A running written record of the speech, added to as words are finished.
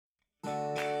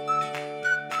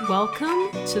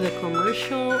Welcome to the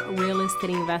Commercial Real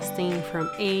Estate Investing from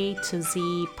A to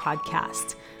Z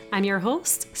podcast. I'm your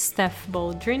host, Steph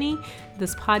Boldrini.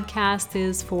 This podcast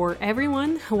is for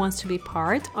everyone who wants to be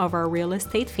part of our real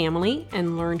estate family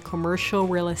and learn commercial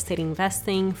real estate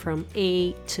investing from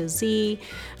A to Z.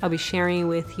 I'll be sharing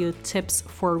with you tips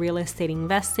for real estate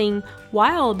investing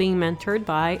while being mentored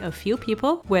by a few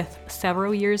people with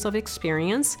several years of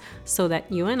experience so that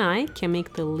you and I can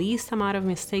make the least amount of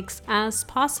mistakes as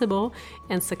possible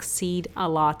and succeed a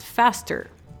lot faster.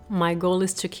 My goal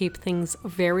is to keep things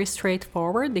very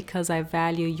straightforward because I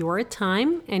value your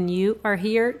time and you are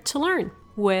here to learn.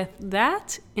 With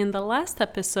that, in the last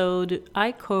episode,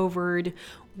 I covered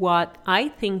what I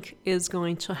think is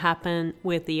going to happen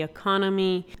with the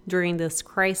economy during this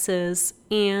crisis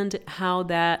and how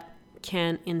that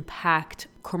can impact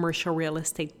commercial real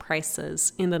estate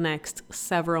prices in the next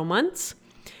several months.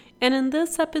 And in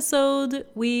this episode,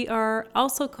 we are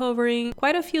also covering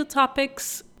quite a few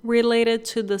topics related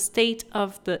to the state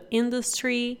of the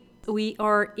industry. We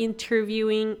are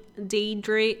interviewing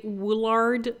Deirdre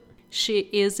Woolard. She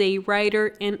is a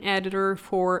writer and editor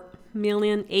for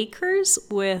Million Acres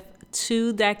with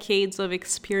 2 decades of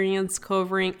experience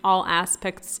covering all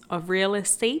aspects of real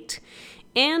estate.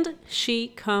 And she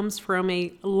comes from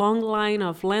a long line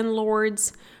of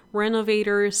landlords,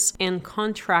 renovators, and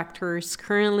contractors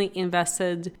currently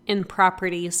invested in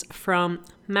properties from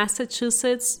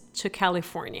Massachusetts to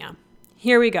California.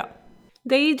 Here we go.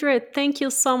 Deirdre, thank you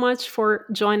so much for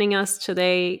joining us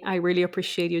today. I really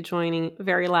appreciate you joining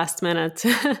very last minute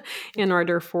in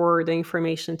order for the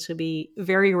information to be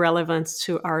very relevant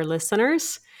to our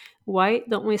listeners. Why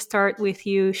don't we start with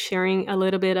you sharing a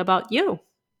little bit about you?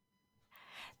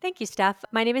 Thank you, Steph.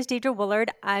 My name is Deirdre Woolard.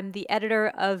 I'm the editor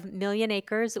of Million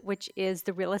Acres, which is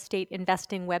the real estate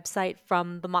investing website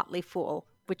from The Motley Fool,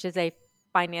 which is a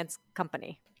finance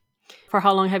company. For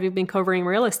how long have you been covering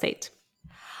real estate?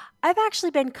 I've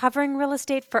actually been covering real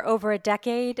estate for over a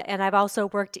decade, and I've also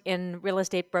worked in real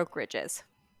estate brokerages.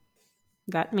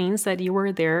 That means that you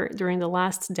were there during the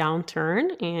last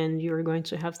downturn and you're going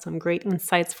to have some great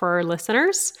insights for our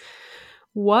listeners.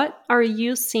 What are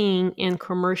you seeing in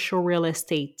commercial real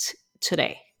estate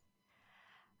today?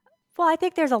 Well, I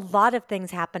think there's a lot of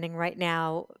things happening right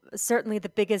now. Certainly, the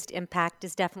biggest impact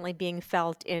is definitely being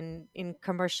felt in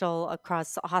commercial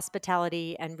across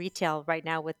hospitality and retail right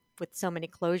now with so many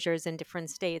closures in different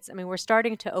states. I mean, we're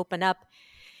starting to open up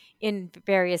in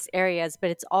various areas, but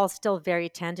it's all still very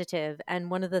tentative. And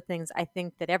one of the things I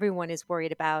think that everyone is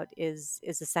worried about is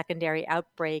a secondary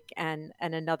outbreak and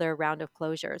another round of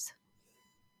closures.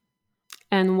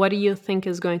 And what do you think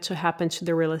is going to happen to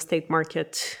the real estate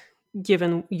market,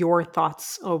 given your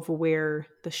thoughts of where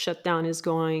the shutdown is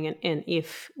going and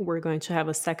if we're going to have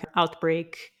a second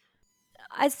outbreak?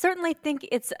 I certainly think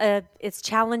it's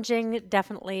challenging.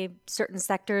 Definitely, certain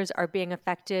sectors are being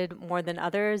affected more than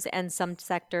others, and some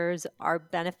sectors are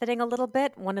benefiting a little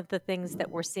bit. One of the things that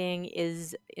we're seeing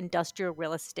is industrial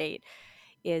real estate.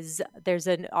 Is there's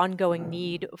an ongoing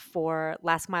need for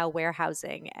last mile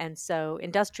warehousing, and so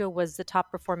industrial was the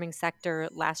top performing sector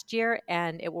last year,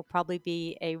 and it will probably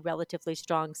be a relatively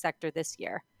strong sector this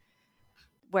year.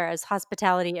 Whereas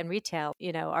hospitality and retail,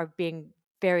 are being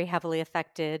very heavily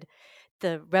affected.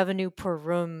 The revenue per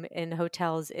room in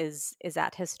hotels is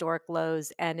at historic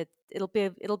lows, and it'll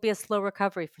be a slow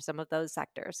recovery for some of those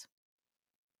sectors.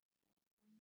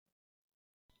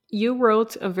 You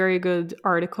wrote a very good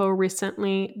article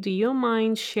recently. Do you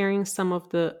mind sharing some of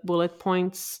the bullet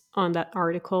points on that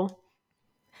article?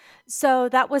 So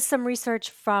that was some research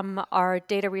from our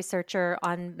data researcher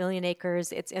on Million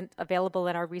Acres. Available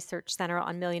in our research center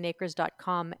on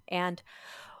millionacres.com. And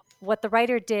what the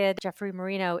writer did, Jeffrey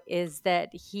Marino, is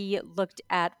that he looked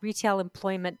at retail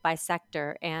employment by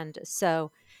sector. And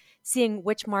so seeing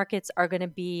which markets are going to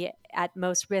be at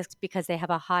most risk because they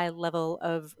have a high level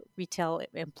of retail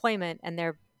employment,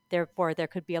 and therefore there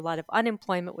could be a lot of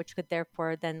unemployment, which could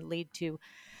therefore then lead to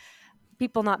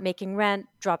people not making rent,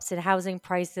 drops in housing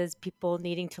prices, people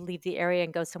needing to leave the area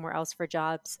and go somewhere else for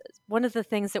jobs. One of the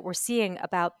things that we're seeing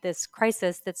about this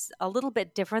crisis that's a little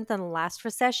bit different than the last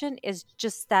recession is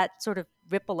just that sort of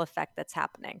ripple effect that's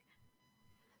happening.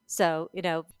 So,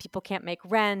 people can't make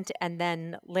rent, and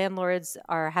then landlords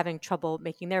are having trouble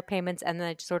making their payments, and then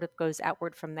it sort of goes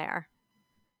outward from there.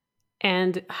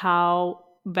 And how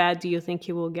bad do you think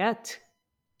it will get?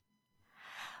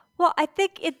 Well, I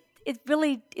think it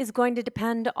really is going to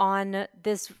depend on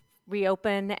this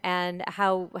reopen and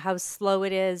how slow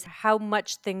it is, how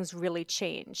much things really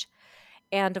change.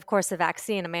 And of course the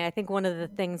vaccine. I mean, I think one of the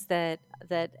things that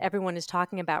everyone is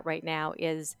talking about right now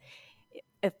is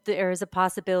if there is a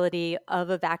possibility of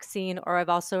a vaccine, or I've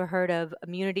also heard of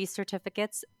immunity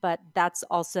certificates, but that's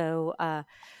also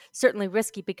certainly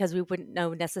risky because we wouldn't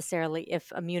know necessarily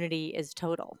if immunity is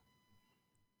total.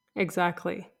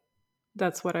 Exactly.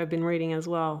 That's what I've been reading as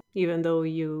well. Even though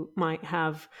you might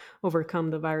have overcome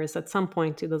the virus at some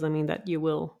point, it doesn't mean that you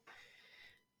will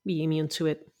be immune to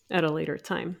it at a later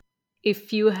time.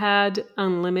 If you had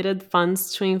unlimited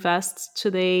funds to invest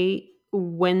today,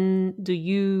 when do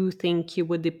you think you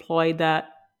would deploy that,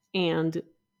 and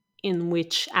in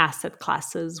which asset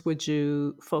classes would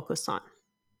you focus on?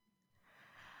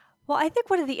 Well, I think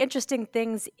one of the interesting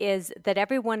things is that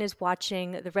everyone is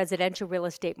watching the residential real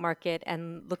estate market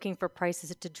and looking for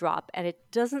prices to drop. And it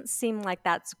doesn't seem like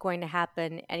that's going to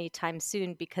happen anytime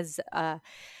soon because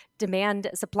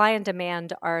supply and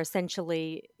demand are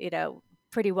essentially,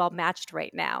 pretty well matched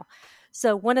right now.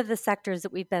 So one of the sectors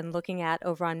that we've been looking at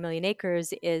over on Million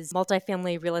Acres is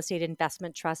multifamily real estate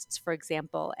investment trusts, for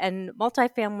example. And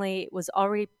multifamily was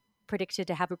already predicted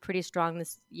to have a pretty strong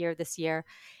this year.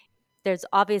 There's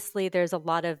a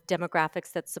lot of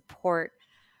demographics that support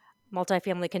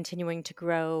multifamily continuing to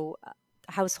grow.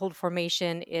 Household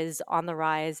formation is on the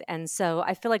rise. And so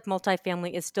I feel like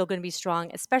multifamily is still going to be strong,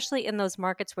 especially in those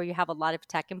markets where you have a lot of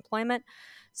tech employment.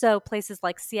 So places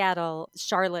like Seattle,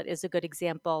 Charlotte is a good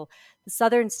example. The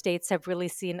southern states have really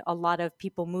seen a lot of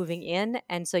people moving in.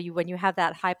 And so when you have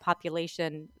that high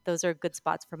population, those are good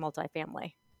spots for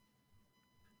multifamily.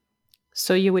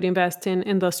 So you would invest in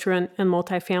industrial and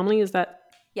multifamily. Is that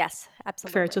Yes,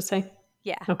 fair to absolutely. say?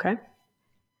 Yeah. Okay.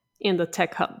 In the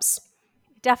tech hubs.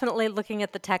 Definitely looking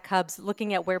at the tech hubs,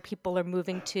 looking at where people are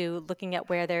moving to, looking at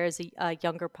where there is a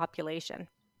younger population.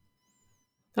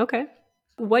 Okay.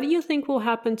 What do you think will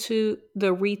happen to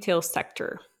the retail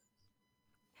sector?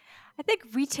 I think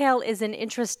retail is an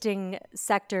interesting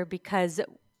sector because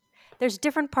there's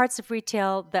different parts of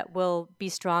retail that will be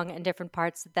strong and different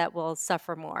parts that will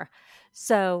suffer more.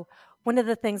 So, one of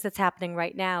the things that's happening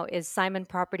right now is Simon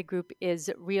Property Group is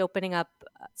reopening up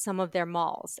some of their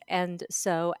malls. And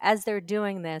so, as they're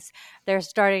doing this, they're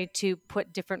starting to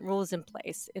put different rules in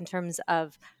place in terms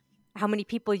of how many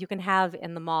people you can have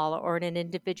in the mall or in an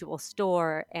individual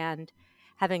store, and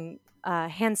having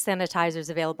hand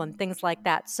sanitizers available and things like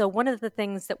that. So, one of the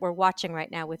things that we're watching right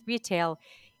now with retail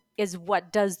is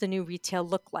what does the new retail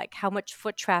look like? How much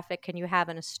foot traffic can you have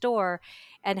in a store,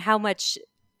 and how much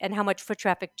foot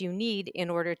traffic do you need in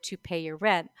order to pay your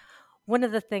rent? One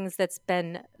of the things that's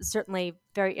been certainly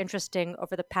very interesting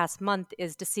over the past month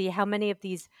is to see how many of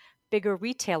these bigger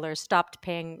retailers stopped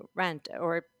paying rent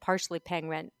or partially paying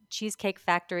rent. Cheesecake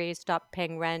Factory stopped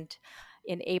paying rent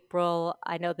in April.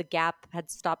 I know the Gap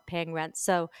had stopped paying rent.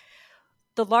 So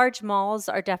the large malls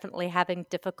are definitely having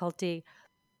difficulty.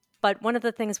 But one of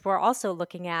the things we're also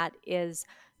looking at is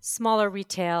smaller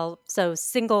retail, so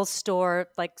single store,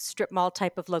 like strip mall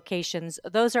type of locations.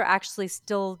 Those are actually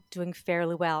still doing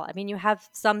fairly well. I mean, you have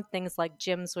some things like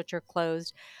gyms, which are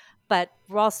closed, but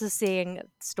we're also seeing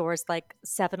stores like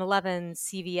 7-Eleven,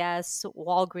 CVS,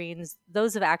 Walgreens.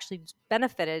 Those have actually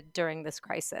benefited during this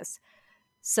crisis.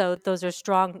 So those are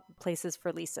strong places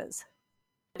for leases.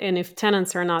 And if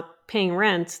tenants are not paying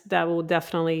rent, that will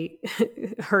definitely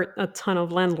hurt a ton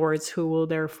of landlords who will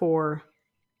therefore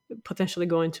potentially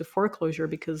go into foreclosure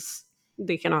because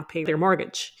they cannot pay their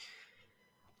mortgage.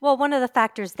 Well, one of the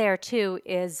factors there too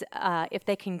is if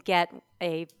they can get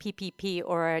a PPP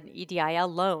or an EDIL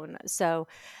loan. So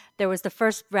there was the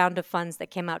first round of funds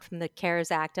that came out from the CARES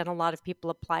Act, and a lot of people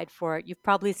applied for it. You've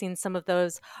probably seen some of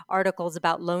those articles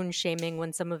about loan shaming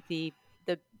when some of the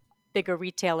bigger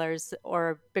retailers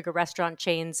or bigger restaurant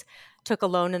chains took a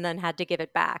loan and then had to give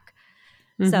it back.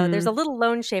 So there's a Mm-hmm. little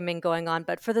loan shaming going on,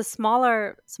 but for the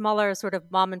smaller sort of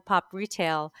mom and pop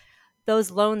retail, those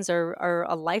loans are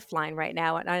a lifeline right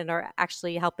now, and are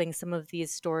actually helping some of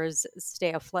these stores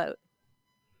stay afloat.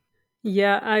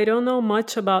 Yeah, I don't know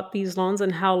much about these loans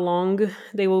and how long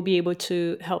they will be able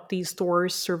to help these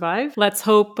stores survive. Let's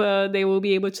hope they will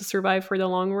be able to survive for the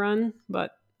long run,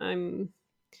 but I'm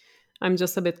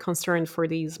just a bit concerned for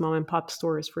these mom and pop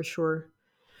stores for sure.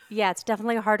 Yeah, it's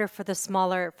definitely harder for the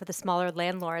smaller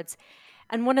landlords.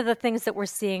 And one of the things that we're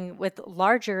seeing with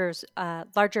larger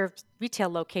retail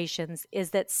locations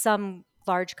is that some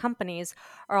large companies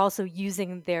are also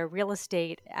using their real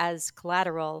estate as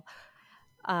collateral.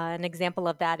 An example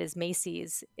of that is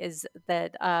Macy's. Is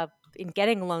that in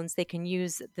getting loans, they can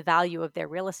use the value of their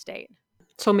real estate.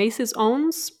 So Macy's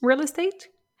owns real estate?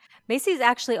 Macy's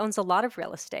actually owns a lot of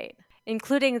real estate,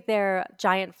 including their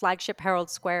giant flagship Herald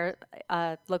Square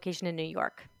location in New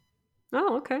York.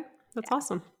 Oh, okay. That's Yeah.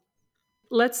 awesome.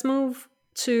 Let's move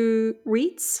to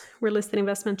REITs, real estate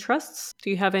investment trusts? Do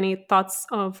you have any thoughts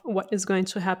of what is going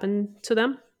to happen to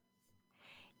them?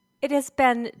 It has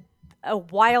been a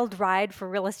wild ride for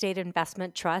real estate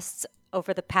investment trusts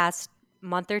over the past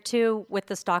month or two with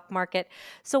the stock market.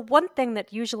 So, one thing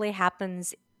that usually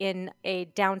happens in a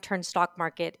downturn stock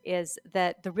market is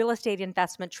that the real estate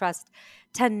investment trusts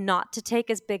tend not to take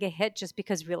as big a hit just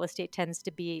because real estate tends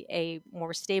to be a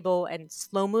more stable and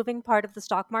slow moving part of the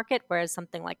stock market, whereas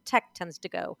something like tech tends to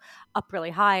go up really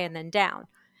high and then down.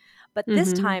 But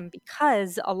this Mm-hmm. time,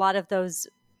 because a lot of those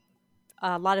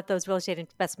real estate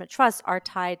investment trusts are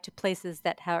tied to places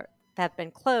that have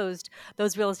been closed,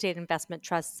 those real estate investment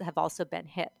trusts have also been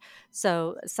hit.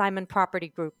 So, Simon Property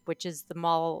Group, which is the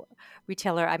mall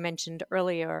retailer I mentioned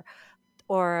earlier,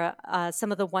 or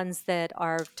some of the ones that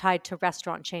are tied to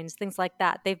restaurant chains, things like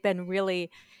that, they've been really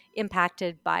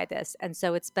impacted by this. And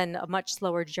so it's been a much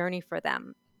slower journey for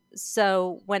them.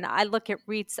 So, when I look at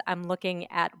REITs, I'm looking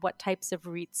at what types of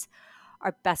REITs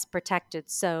are best protected.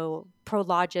 So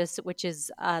Prologis, which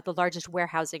is the largest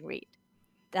warehousing REIT,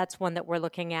 that's one that we're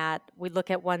looking at. We look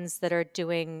at ones that are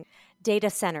doing data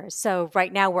centers. So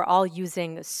right now we're all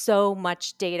using so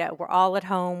much data. We're all at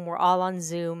home, we're all on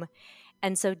Zoom.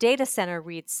 And so data center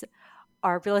REITs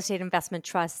are real estate investment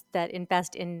trusts that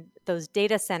invest in those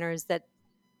data centers that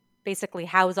basically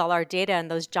house all our data and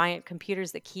those giant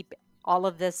computers that keep all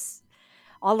of this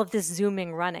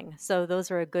zooming running. So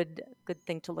those are a good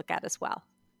thing to look at as well.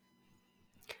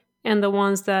 And the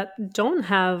ones that don't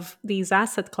have these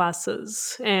asset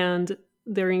classes and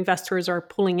their investors are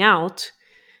pulling out,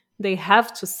 they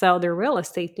have to sell their real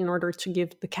estate in order to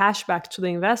give the cash back to the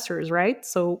investors, right?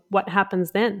 So what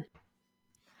happens then?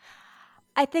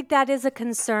 I think that is a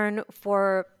concern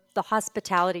for the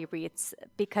hospitality REITs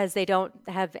because they don't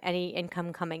have any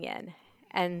income coming in.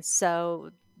 And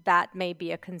so that may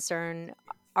be a concern.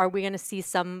 Are we going to see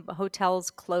some hotels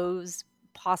close?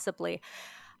 Possibly.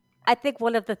 I think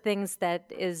one of the things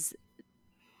that is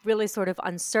really sort of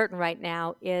uncertain right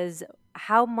now is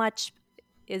how much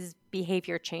is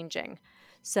behavior changing.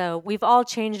 So we've all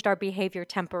changed our behavior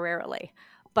temporarily,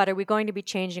 but are we going to be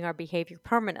changing our behavior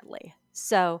permanently?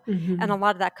 So, and a Hmm.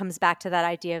 lot of that comes back to that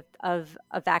idea of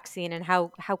a vaccine and how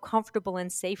comfortable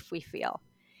and safe we feel,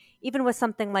 even with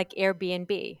something like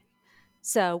Airbnb.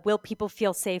 So, will people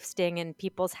feel safe staying in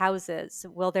people's houses?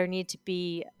 Will there need to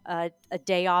be a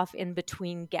day off in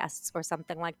between guests or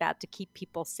something like that to keep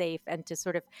people safe and to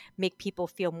sort of make people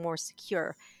feel more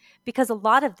secure? Because a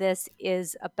lot of this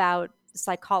is about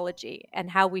psychology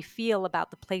and how we feel about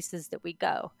the places that we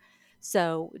go.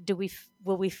 So,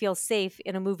 will we feel safe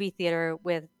in a movie theater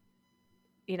with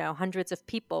hundreds of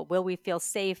people? Will we feel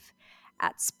safe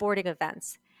at sporting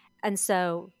events? And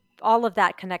so, all of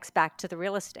that connects back to the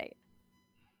real estate.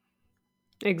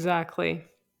 Exactly.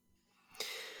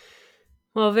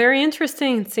 Well, very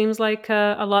interesting. It seems like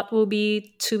a lot will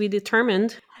be to be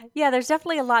determined. Yeah, there's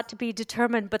definitely a lot to be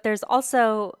determined, but there's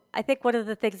also, I think one of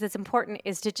the things that's important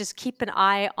is to just keep an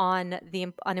eye on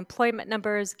the unemployment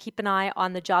numbers, keep an eye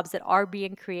on the jobs that are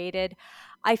being created.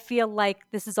 I feel like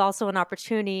this is also an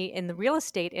opportunity in the real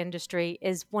estate industry.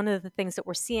 Is one of the things that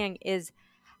we're seeing is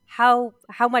how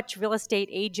much real estate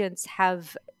agents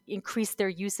have increased their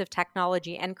use of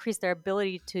technology and increased their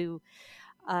ability to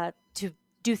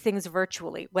do things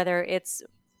virtually, whether it's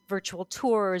virtual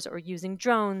tours or using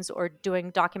drones or doing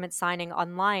document signing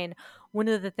online. One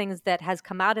of the things that has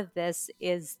come out of this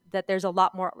is that there's a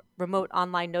lot more remote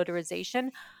online notarization.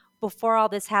 Before all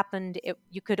this happened,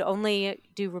 you could only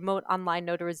do remote online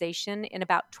notarization in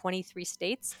about 23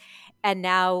 states. And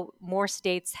now more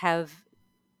states have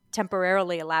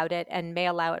temporarily allowed it and may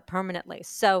allow it permanently.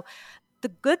 So the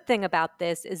good thing about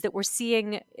this is that we're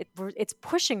seeing it's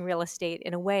pushing real estate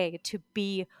in a way to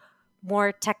be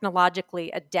more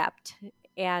technologically adept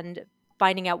and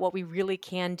finding out what we really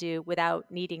can do without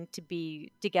needing to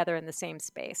be together in the same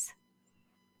space.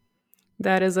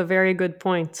 That is a very good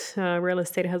point. Real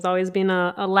estate has always been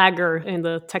a lagger in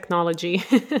the technology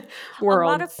A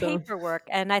lot world. of So, paperwork.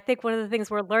 And I think one of the things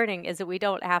we're learning is that we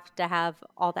don't have to have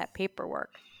all that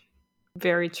paperwork.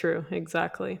 very true.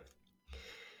 Exactly.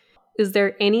 Is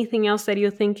there anything else that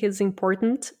you think is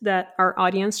important that our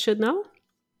audience should know?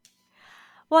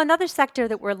 Well, another sector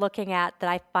that we're looking at that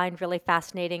I find really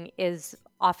fascinating is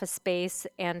office space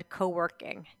and co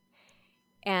working.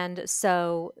 And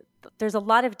so there's a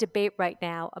lot of debate right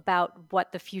now about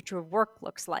what the future of work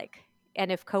looks like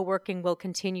and if co working will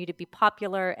continue to be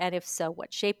popular, and if so,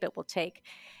 what shape it will take.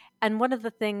 And one of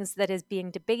the things that is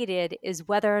being debated is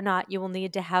whether or not you will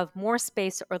need to have more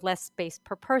space or less space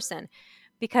per person.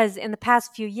 Because in the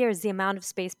past few years, the amount of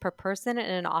space per person in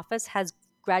an office has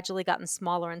gradually gotten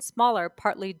smaller and smaller,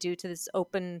 partly due to this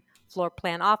open floor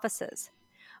plan offices.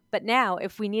 But now,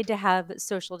 if we need to have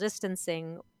social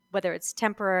distancing, whether it's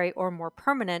temporary or more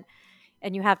permanent,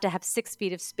 and you have to have 6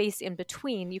 feet of space in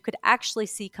between, you could actually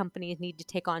see companies need to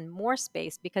take on more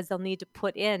space because they'll need to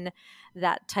put in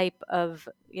that type of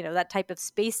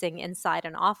spacing inside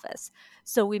an office.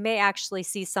 So we may actually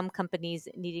see some companies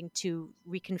needing to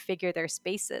reconfigure their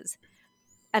spaces.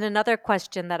 And another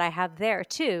question that I have there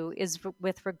too is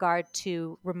with regard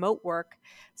to remote work.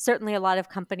 Certainly, a lot of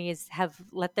companies have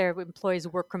let their employees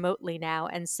work remotely now.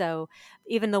 And so,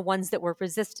 even the ones that were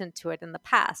resistant to it in the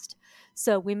past.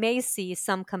 So, we may see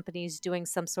some companies doing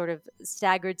some sort of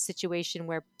staggered situation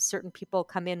where certain people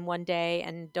come in one day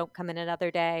and don't come in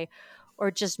another day,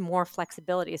 or just more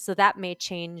flexibility. So, that may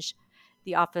change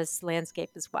the office landscape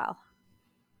as well.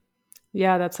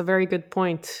 Yeah, that's a very good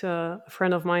point. A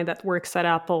friend of mine that works at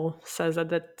Apple says that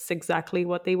that's exactly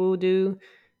what they will do.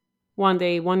 One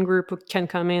day, one group can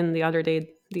come in, the other day,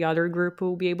 the other group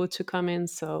will be able to come in.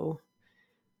 So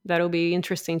that'll be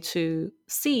interesting to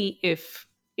see if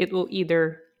it will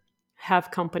either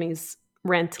have companies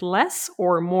rent less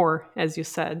or more, as you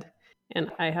said.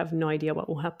 And I have no idea what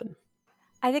will happen.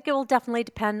 I think it will definitely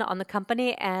depend on the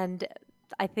company. And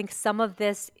I think some of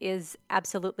this is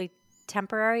absolutely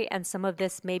temporary and some of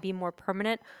this may be more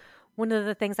permanent. One of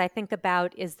the things I think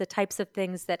about is the types of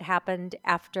things that happened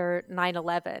after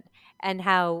 9/11 and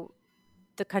how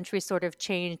the country sort of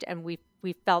changed and we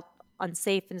felt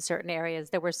unsafe in certain areas.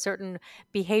 There were certain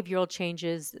behavioral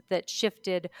changes that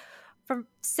shifted from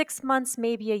 6 months,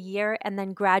 maybe a year, and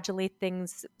then gradually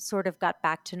things sort of got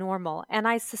back to normal. And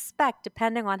I suspect,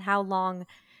 depending on how long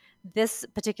this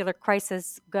particular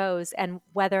crisis goes and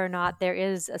whether or not there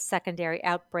is a secondary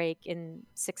outbreak in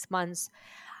 6 months,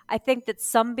 I think that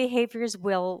some behaviors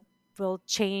will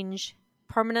change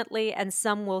permanently and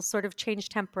some will sort of change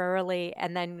temporarily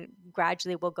and then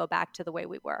gradually we'll go back to the way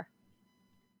we were.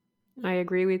 I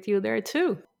agree with you there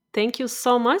too. Thank you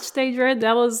so much, Deidre.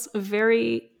 That was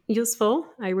very useful.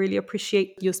 I really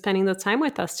appreciate you spending the time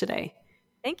with us today.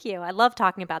 Thank you. I love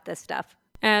talking about this stuff.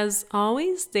 As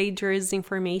always, Deidre's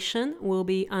information will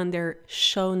be under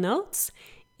show notes,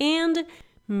 and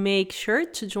make sure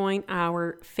to join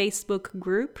our Facebook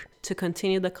group to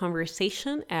continue the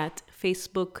conversation at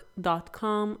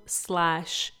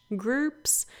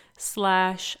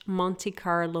facebook.com/groups/Monte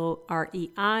Carlo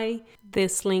REI.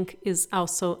 This link is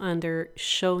also under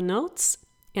show notes,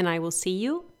 and I will see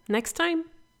you next time.